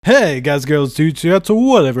Hey guys, girls, dudes, cats, or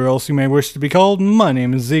whatever else you may wish to be called, my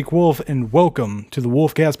name is Zeke Wolf, and welcome to the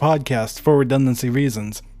Wolfcast Podcast for redundancy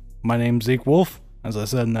reasons. My name's Zeke Wolf, as I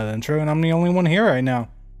said in that intro, and I'm the only one here right now.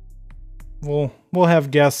 We'll have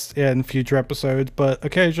guests in future episodes, but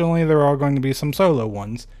occasionally there are going to be some solo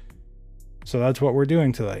ones. So that's what we're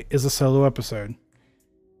doing today, is a solo episode.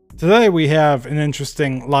 Today we have an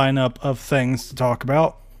interesting lineup of things to talk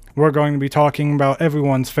about. We're going to be talking about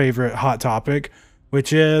everyone's favorite hot topic,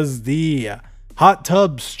 which is the hot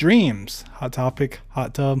tub streams. Hot topic,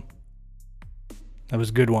 hot tub. That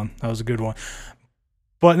was a good one.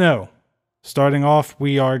 But no, starting off,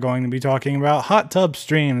 we are going to be talking about hot tub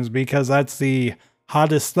streams because that's the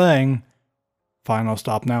hottest thing. Fine, I'll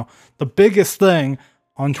stop now. The biggest thing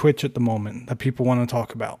on Twitch at the moment that people want to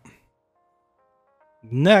talk about.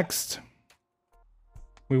 Next,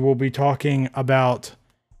 we will be talking about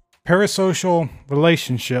parasocial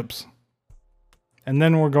relationships. And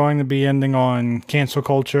then we're going to be ending on cancel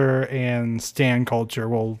culture and stan culture.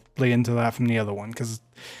 We'll lay into that from the other one, because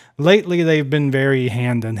lately they've been very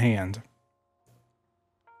hand in hand.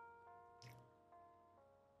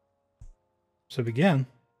 So begin.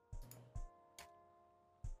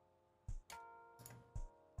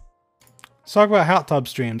 Let's talk about hot tub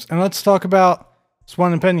streams. And let's talk about this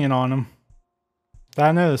one opinion on them that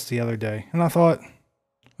I noticed the other day. And I thought,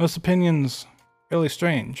 this opinion's really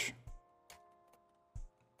strange.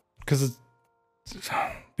 Because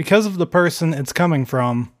of the person it's coming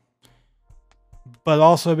from, but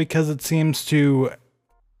also because it seems to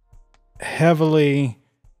heavily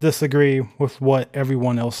disagree with what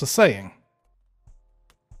everyone else is saying.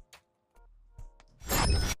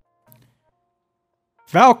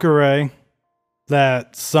 Valkyrie,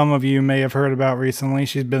 that some of you may have heard about recently,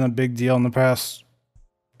 she's been a big deal in the past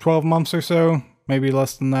 12 months or so, maybe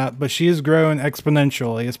less than that, but she has grown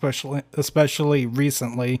exponentially, especially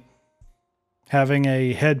recently, having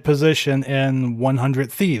a head position in 100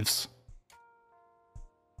 Thieves.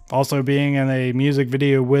 Also being in a music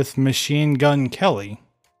video with Machine Gun Kelly.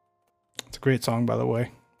 It's a great song, by the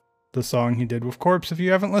way. The song he did with Corpse. If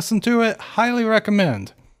you haven't listened to it, highly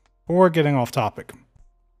recommend. Or getting off topic.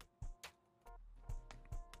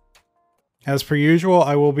 As per usual,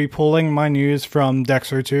 I will be pulling my news from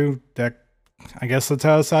Dexer2. I guess that's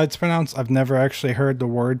how the site's pronounced. I've never actually heard the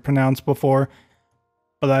word pronounced before.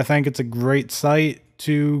 But I think it's a great site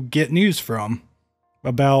to get news from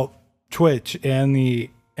about Twitch and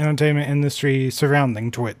the entertainment industry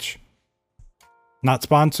surrounding Twitch. Not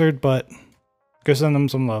sponsored, but go send them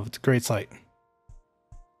some love. It's a great site.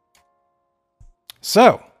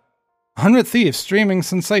 So, 100 Thieves streaming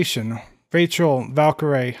sensation Rachel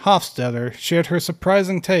Valkyrie Hofstetter shared her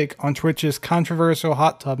surprising take on Twitch's controversial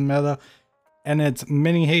hot tub meta and its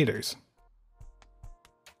many haters.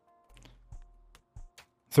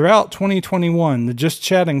 Throughout 2021, the Just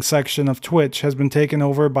Chatting section of Twitch has been taken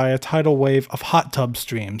over by a tidal wave of hot tub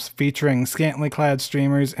streams, featuring scantily clad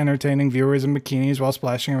streamers entertaining viewers in bikinis while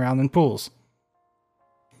splashing around in pools.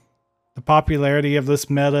 The popularity of this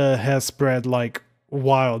meta has spread like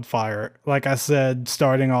wildfire. Like I said,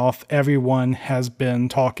 starting off, everyone has been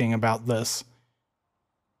talking about this.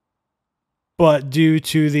 But due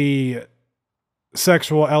to the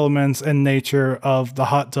sexual elements and nature of the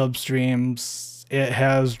hot tub streams, it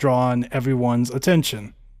has drawn everyone's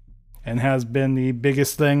attention and has been the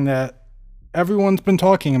biggest thing that everyone's been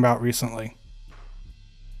talking about recently.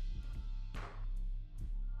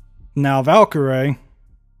 Now Valkyrie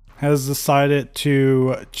has decided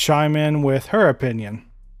to chime in with her opinion.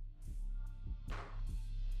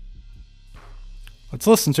 Let's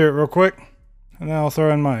listen to it real quick, and then I'll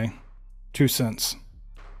throw in my 2 cents.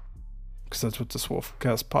 Because that's what this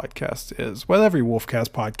Wolfcast podcast is. What every Wolfcast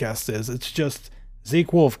podcast is. It's just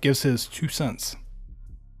Zeke Wolf gives his 2 cents.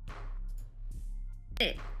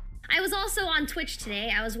 I was also on Twitch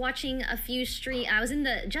today. I was watching a few I was in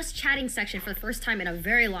the Just Chatting section for the first time in a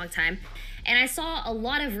very long time. And I saw a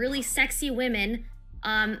lot of really sexy women.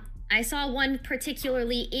 I saw one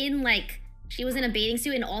particularly in she was in a bathing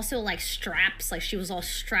suit and also straps. Like she was all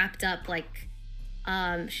strapped up.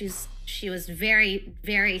 She was very,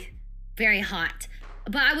 very, very hot.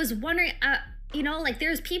 But I was wondering,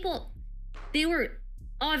 there's people,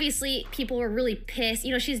 people were really pissed.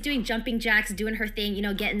 She's doing jumping jacks, doing her thing,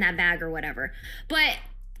 getting that bag or whatever. But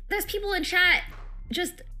there's people in chat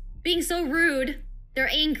just being so rude. They're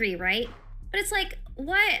angry, right? But it's like,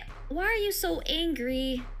 why are you so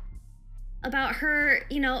angry about her?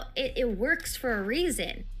 It works for a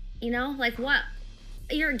reason. What?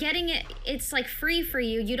 You're getting it. It's free for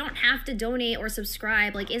you. You don't have to donate or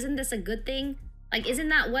subscribe. Isn't this a good thing? Isn't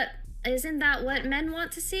that what men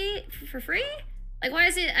want to see for free? Like, why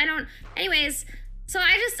is it? I don't. Anyways, so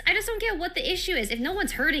I just don't get what the issue is. If no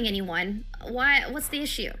one's hurting anyone, why? What's the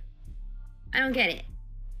issue? I don't get it.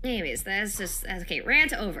 Anyways, that's just okay.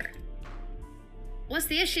 Rant over. What's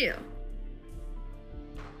the issue?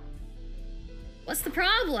 What's the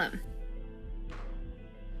problem?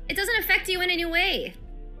 It doesn't affect you in any way.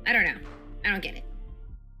 I don't know. I don't get it.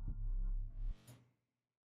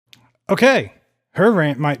 Okay, her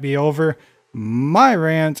rant might be over. My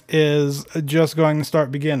rant is just going to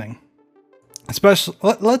start beginning. Especially,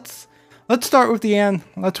 let's start with the end.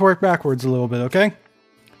 Let's work backwards a little bit, okay?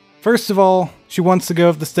 First of all, she wants to go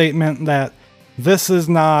with the statement that this is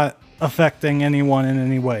not affecting anyone in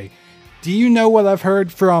any way. Do you know what I've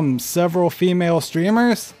heard from several female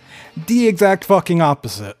streamers? The exact fucking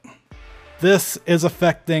opposite. This is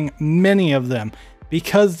affecting many of them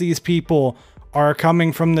because these people are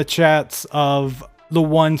coming from the chats of the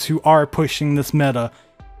ones who are pushing this meta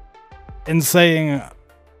and saying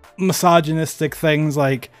misogynistic things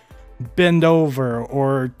like bend over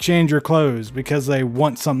or change your clothes because they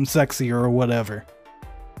want something sexier or whatever.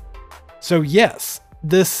 So yes,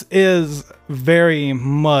 this is very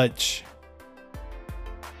much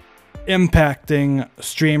impacting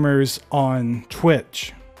streamers on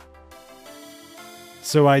Twitch.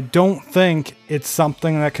 So I don't think it's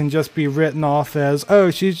something that can just be written off as, oh,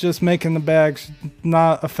 she's just making the bags,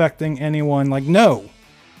 not affecting anyone. Like, no.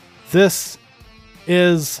 This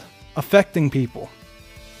is affecting people.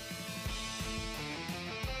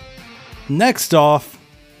 Next off,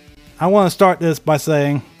 I want to start this by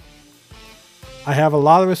saying I have a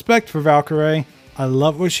lot of respect for Valkyrae. I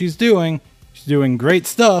love what she's doing. She's doing great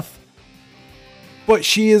stuff. But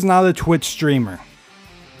she is not a Twitch streamer.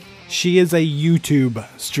 She is a YouTube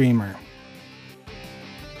streamer.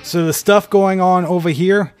 So the stuff going on over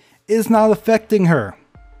here is not affecting her.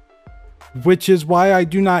 Which is why I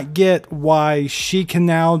do not get why she can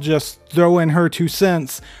now just throw in her 2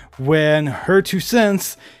 cents when her 2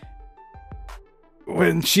 cents,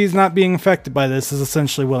 when she's not being affected by this, is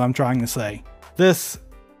essentially what I'm trying to say. This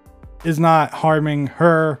is not harming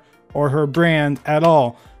her or her brand at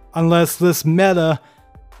all, unless this meta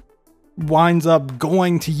winds up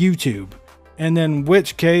going to YouTube, and in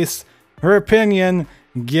which case her opinion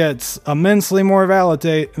gets immensely more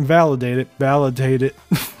validated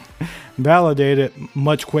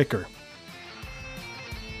much quicker.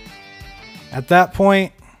 At that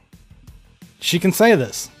point, she can say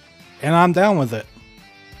this, and I'm down with it,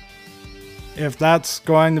 if that's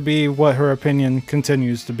going to be what her opinion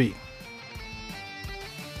continues to be.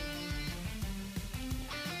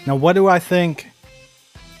 Now, what do I think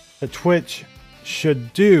that Twitch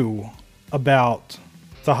should do about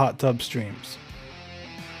the hot tub streams?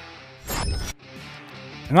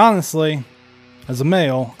 And honestly, as a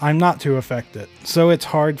male, I'm not too affected, so it's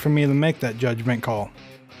hard for me to make that judgment call.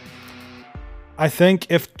 I think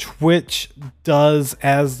if Twitch does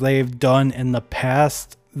as they've done in the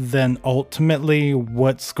past, then ultimately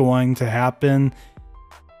what's going to happen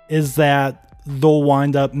is that they'll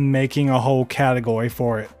wind up making a whole category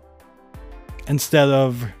for it. Instead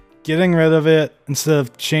of getting rid of it, instead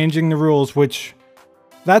of changing the rules, which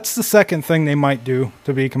that's the second thing they might do,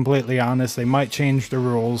 to be completely honest. They might change the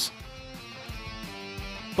rules.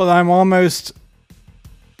 But I'm almost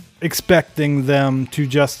expecting them to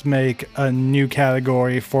just make a new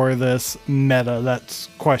category for this meta that's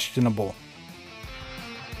questionable.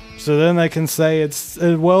 So then they can say it's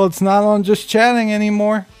not on just chatting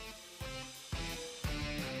anymore.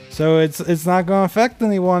 So it's not going to affect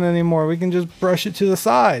anyone anymore. We can just brush it to the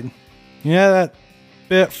side. Yeah, that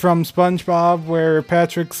bit from SpongeBob where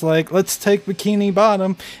Patrick's like, let's take Bikini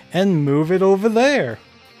Bottom and move it over there.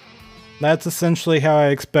 That's essentially how I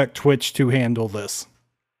expect Twitch to handle this.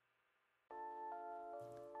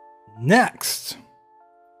 Next,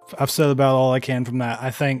 I've said about all I can from that.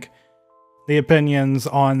 I think the opinions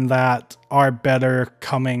on that are better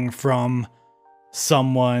coming from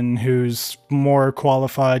someone who's more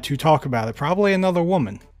qualified to talk about it. Probably another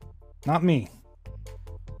woman, not me.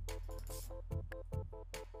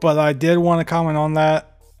 But I did want to comment on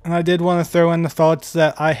that, and I did want to throw in the thoughts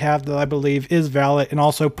that I have that I believe is valid, and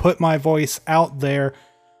also put my voice out there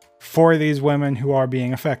for these women who are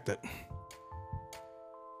being affected.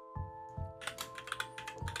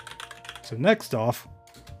 So next off,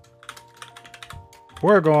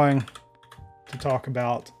 we're going to talk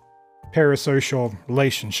about parasocial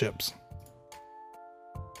relationships.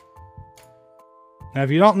 Now, if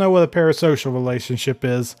you don't know what a parasocial relationship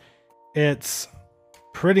is, it's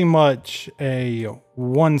pretty much a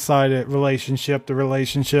one-sided relationship, the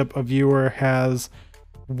relationship a viewer has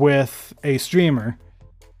with a streamer.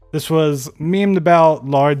 This was memed about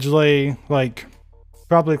largely like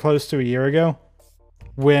probably close to a year ago,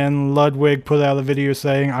 when Ludwig put out a video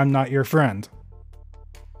saying, "I'm not your friend."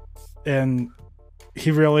 And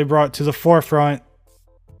he really brought to the forefront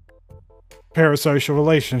parasocial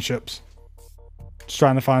relationships. Just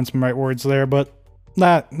trying to find some right words there, but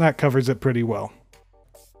that covers it pretty well.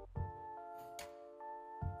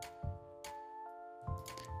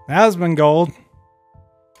 Asmongold,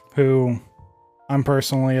 who I'm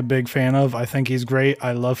personally a big fan of. I think he's great.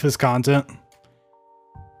 I love his content.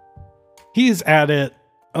 He's added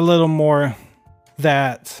a little more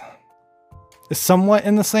that is somewhat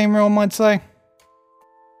in the same realm, I'd say.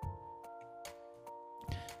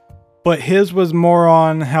 But his was more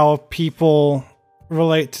on how people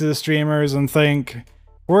relate to the streamers and think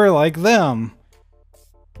we're like them.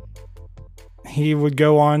 He would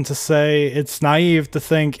go on to say it's naive to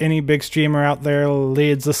think any big streamer out there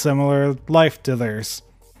leads a similar life to theirs,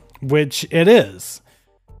 which it is.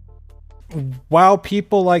 While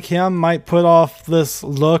people like him might put off this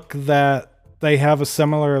look that they have a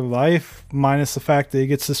similar life, minus the fact that he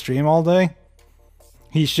gets to stream all day,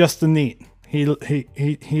 he's just a neat. He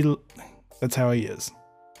that's how he is.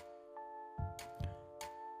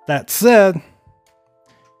 That said, he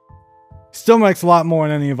still makes a lot more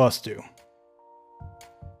than any of us do.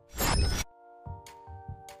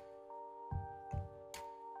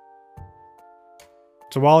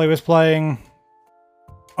 So while he was playing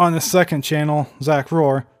on the second channel, Zach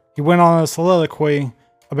Roar, he went on a soliloquy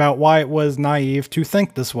about why it was naive to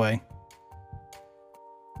think this way.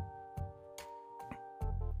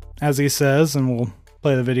 As he says, and we'll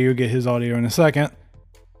play the video, get his audio in a second,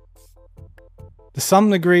 to some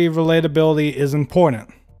degree relatability is important,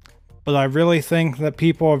 but I really think that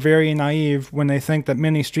people are very naive when they think that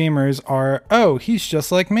many streamers are, oh, he's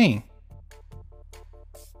just like me.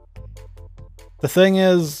 The thing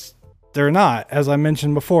is, they're not, as I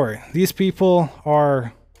mentioned before. These people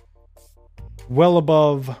are well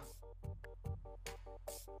above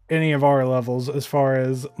any of our levels as far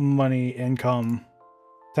as money, income,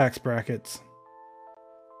 tax brackets,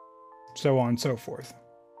 so on and so forth.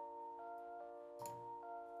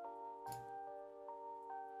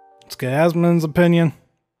 Let's get Asmon's opinion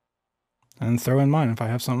and throw in mine if I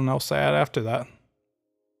have something else to add after that.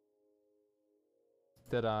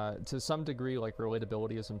 That to some degree, like,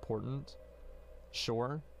 relatability is important,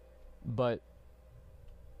 sure, but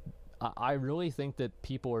I really think that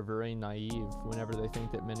people are very naive whenever they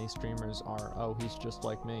think that many streamers are, oh, he's just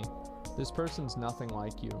like me. This person's nothing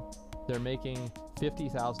like you. They're making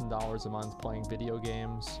 $50,000 a month playing video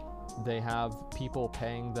games. They have people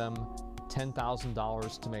paying them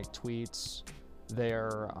 $10,000 to make tweets.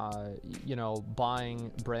 They're, you know,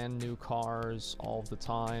 buying brand new cars all the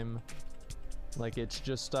time. Like, it's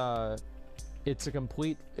just, it's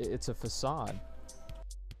a facade.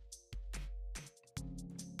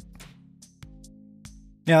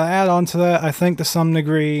 Yeah, to add on to that, I think to some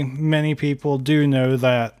degree, many people do know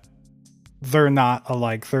that they're not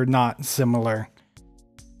alike, they're not similar.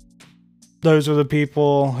 Those are the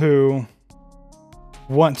people who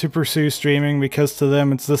want to pursue streaming because to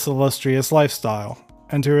them it's this illustrious lifestyle.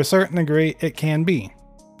 And to a certain degree, it can be.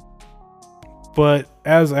 But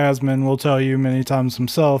as Asmon will tell you many times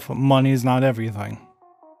himself, money's not everything.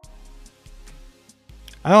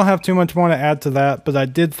 I don't have too much more to add to that, but I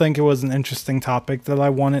did think it was an interesting topic that I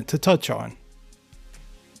wanted to touch on.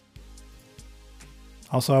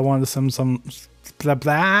 Also, I wanted to send some love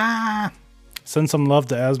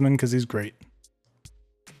to Asmon because he's great.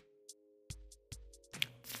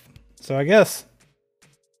 So I guess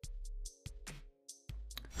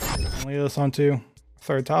I'll lead us on to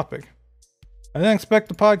third topic. I didn't expect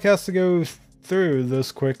the podcast to go through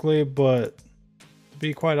this quickly, but to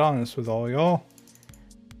be quite honest with all y'all,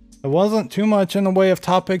 there wasn't too much in the way of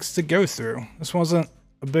topics to go through. This wasn't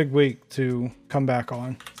a big week to come back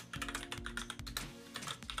on.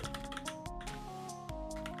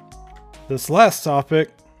 This last topic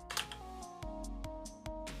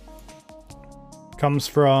comes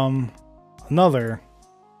from another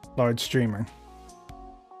large streamer.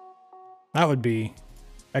 That would be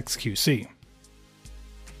XQC.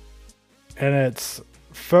 And it's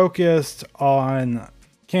focused on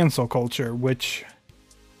cancel culture, which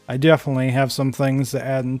I definitely have some things to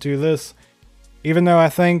add into this, even though I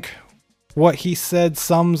think what he said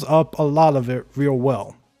sums up a lot of it real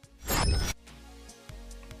well.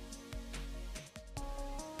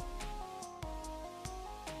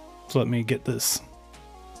 So let me get this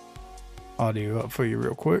audio up for you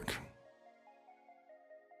real quick.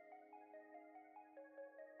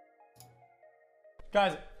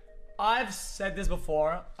 Guys, I've said this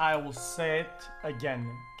before, I will say it again,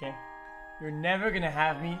 okay? You're never gonna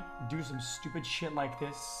have me do some stupid shit like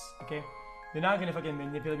this, okay? You're not gonna fucking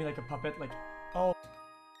manipulate me like a puppet, like, oh.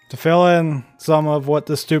 To fill in some of what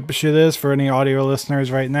the stupid shit is for any audio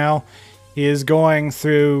listeners right now, he is going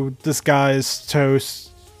through disguised toast.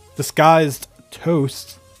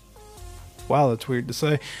 Wow, that's weird to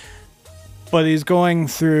say. But he's going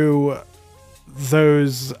through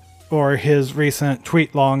those, or his recent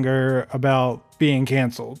tweet longer about being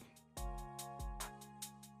canceled.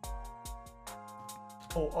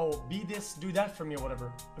 Oh, be this, do that for me or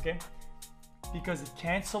whatever, okay? Because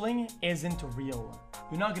canceling isn't real.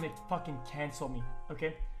 You're not gonna fucking cancel me,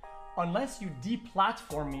 okay? Unless you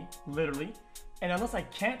deplatform me, literally, and unless I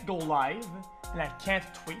can't go live, and I can't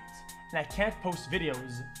tweet, and I can't post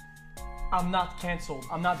videos, I'm not canceled.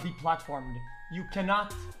 I'm not deplatformed. You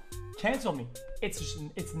cannot cancel me.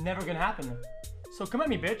 It's never gonna happen. So come at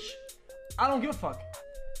me, bitch. I don't give a fuck.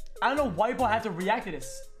 I don't know why people have to react to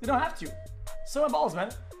this. They don't have to. So my balls,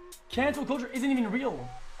 man. Cancel culture isn't even real.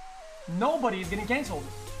 Nobody is getting canceled.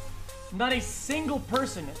 Not a single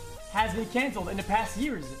person has been canceled in the past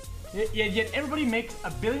years. Yet everybody makes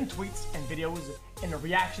a billion tweets and videos and a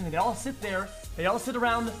reaction, and they all sit there. They all sit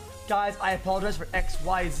around. Guys, I apologize for X,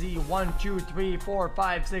 Y, Z, 1, 2, 3, 4,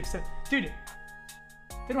 5, 6, 7. Dude,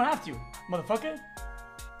 they don't have to, motherfucker.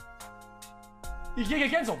 You can't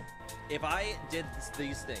get canceled. If I did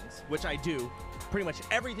these things, which I do, pretty much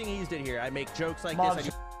everything he's did here, I make jokes like Mob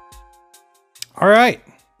this. All right.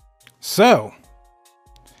 So,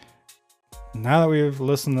 now that we've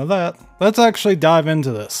listened to that, let's actually dive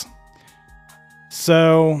into this.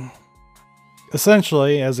 So,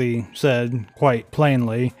 essentially, as he said quite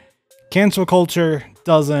plainly, cancel culture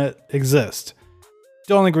doesn't exist.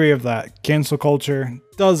 Don't agree with that. Cancel culture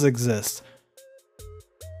does exist.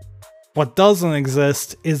 What doesn't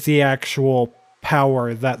exist is the actual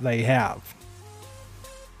power that they have.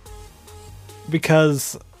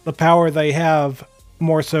 Because the power they have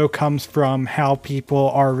more so comes from how people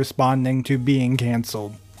are responding to being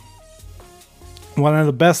canceled. One of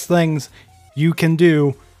the best things you can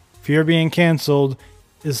do if you're being canceled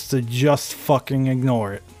is to just fucking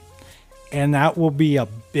ignore it. And that will be a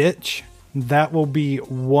bitch. That will be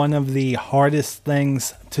one of the hardest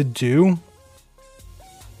things to do.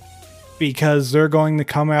 Because they're going to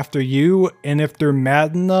come after you, and if they're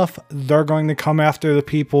mad enough, they're going to come after the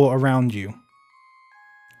people around you.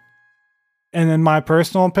 And in my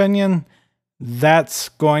personal opinion, that's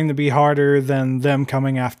going to be harder than them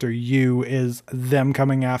coming after you, is them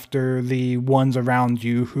coming after the ones around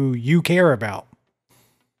you who you care about.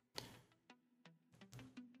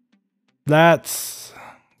 That's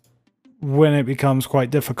when it becomes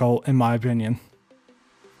quite difficult, in my opinion.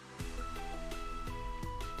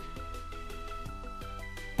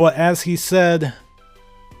 But as he said,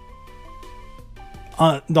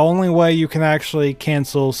 the only way you can actually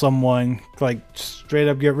cancel someone, like straight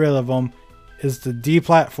up get rid of them, is to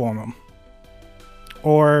deplatform them.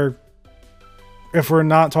 Or, if we're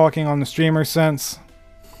not talking on the streamer sense,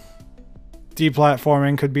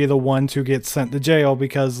 deplatforming could be the one to get sent to jail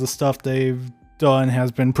because the stuff they've done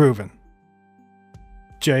has been proven.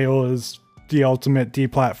 Jail is the ultimate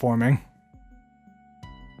deplatforming.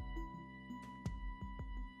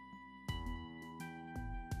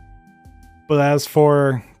 But as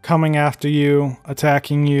for coming after you,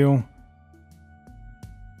 attacking you,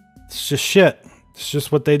 it's just shit. It's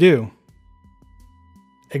just what they do.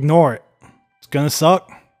 Ignore it. It's gonna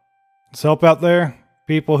suck. Let's help out there.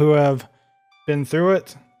 People who have been through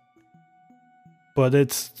it. But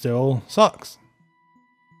it still sucks.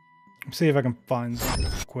 Let's see if I can find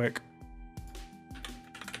something quick.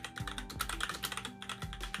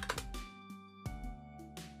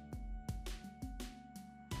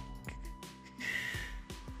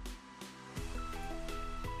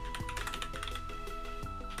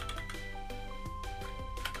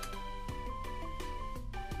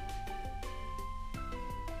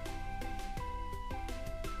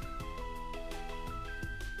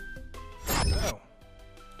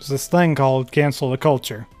 There's this thing called cancel the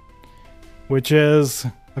culture, which is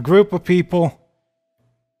a group of people,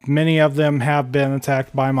 many of them have been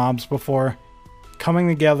attacked by mobs before, coming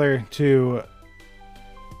together to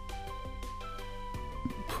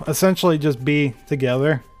essentially just be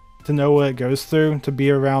together, to know what it goes through, to be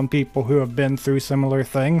around people who have been through similar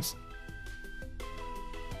things.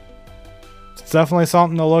 It's definitely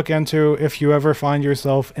something to look into if you ever find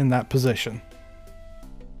yourself in that position.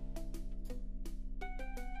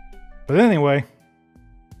 But anyway,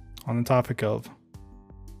 on the topic of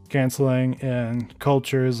canceling and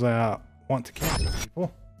cultures that want to cancel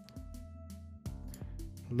people,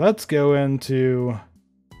 let's go into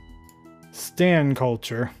stan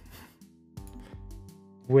culture.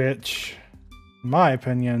 which, in my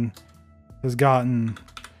opinion, has gotten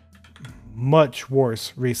much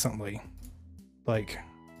worse recently. Like,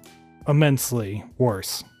 immensely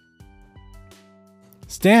worse.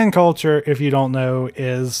 Stan culture, if you don't know,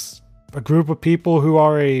 is a group of people who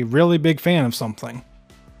are a really big fan of something.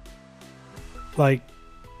 Like,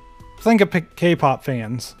 think of K-pop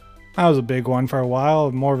fans. That was a big one for a while.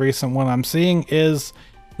 A more recent one I'm seeing is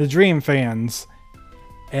the Dream fans.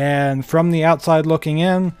 And from the outside looking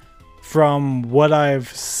in, from what I've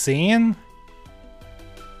seen,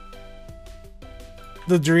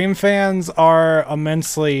 the Dream fans are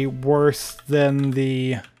immensely worse than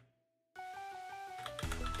the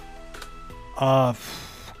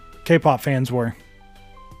K-pop fans were.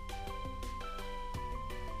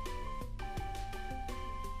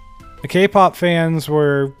 The K-pop fans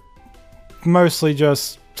were mostly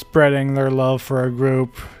just spreading their love for a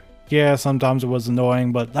group. Yeah, sometimes it was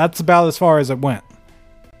annoying, but that's about as far as it went.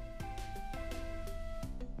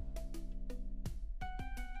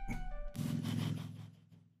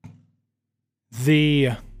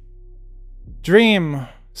 The Dream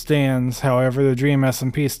stands, however, the Dream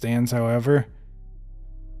SMP stands, however,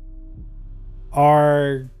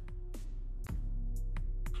 are...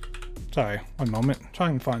 Sorry, one moment.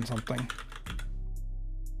 Trying to find something.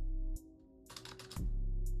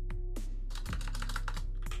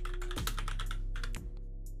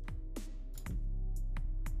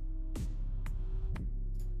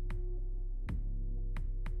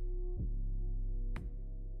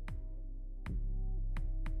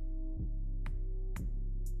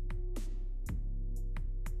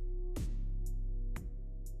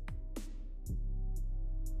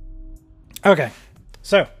 Okay,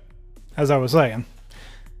 so, as I was saying,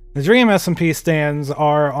 the Dream SMP stands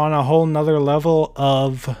are on a whole nother level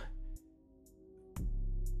of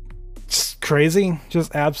just crazy,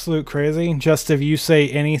 just absolute crazy. Just if you say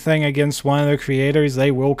anything against one of the creators, they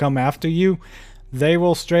will come after you. They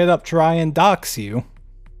will straight up try and dox you.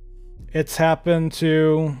 It's happened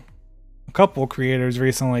to a couple creators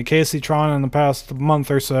recently, Casey Tron in the past month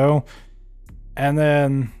or so, and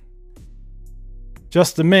then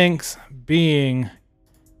Just the Minx, being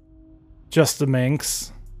Just the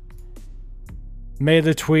Minx, made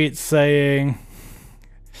a tweet saying,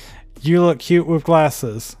 "You look cute with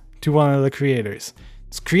glasses," to one of the creators.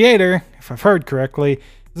 This creator, if I've heard correctly,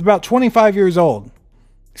 is about 25 years old.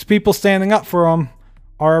 These people standing up for him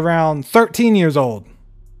are around 13 years old.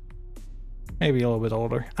 Maybe a little bit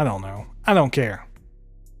older. I don't know. I don't care.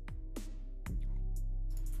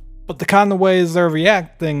 But the kind of ways they're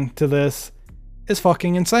reacting to this is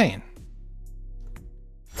fucking insane.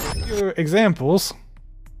 A few examples.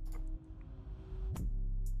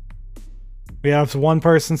 We have one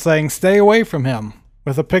person saying, "Stay away from him,"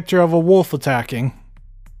 with a picture of a wolf attacking.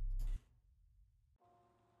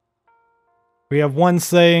 We have one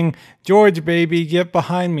saying, "George baby, get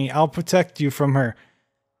behind me. I'll protect you from her."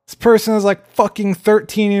 This person is like fucking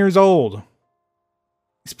 13 years old.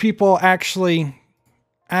 These people actually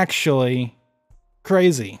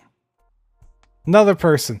crazy. Another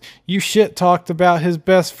person, "You shit talked about his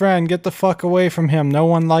best friend. Get the fuck away from him. No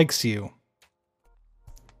one likes you."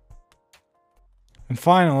 And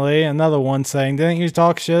finally, another one saying, "Didn't you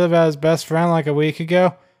talk shit about his best friend like a week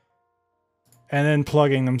ago?" And then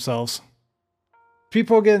plugging themselves.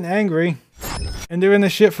 People getting angry and doing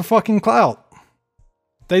this shit for fucking clout.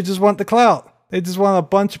 They just want the clout. They just want a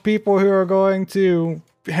bunch of people who are going to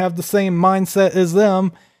have the same mindset as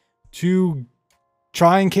them to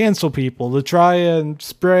try and cancel people, to try and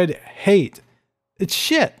spread hate. It's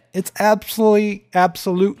shit. It's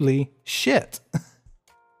absolutely shit.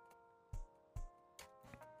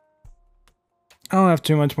 I don't have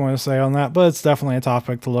too much more to say on that, but it's definitely a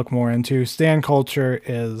topic to look more into. Stan culture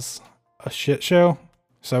is a shit show.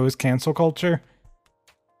 So is cancel culture.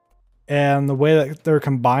 And the way that they're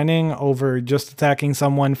combining over just attacking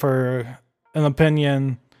someone for an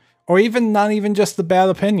opinion, or even not even just a bad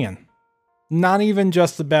opinion. Not even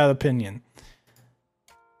just a bad opinion.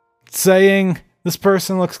 Saying this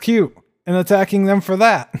person looks cute and attacking them for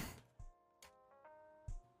that.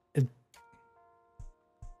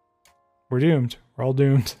 We're doomed. We're all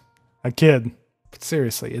doomed. I kid. But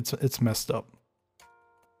seriously, it's messed up.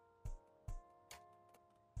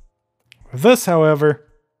 With this, however,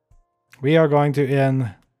 we are going to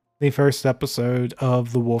end the first episode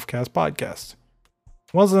of the Wolfcast podcast.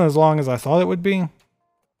 It wasn't as long as I thought it would be,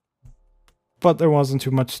 but there wasn't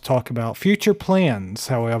too much to talk about. Future plans,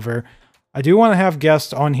 however, I do want to have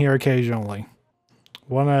guests on here occasionally.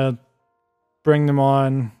 Want to bring them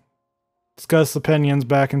on, discuss opinions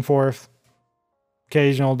back and forth,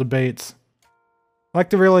 occasional debates. I like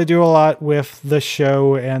to really do a lot with the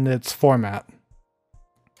show and its format.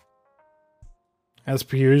 As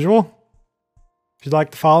per usual, if you'd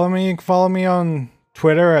like to follow me, you can follow me on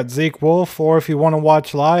Twitter at ZekeWolf, or if you want to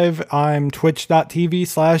watch live, I'm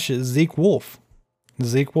twitch.tv/ZekeWolf.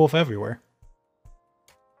 ZekeWolf everywhere.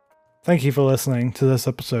 Thank you for listening to this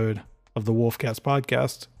episode of the Wolfcast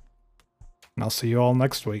Podcast, and I'll see you all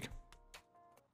next week.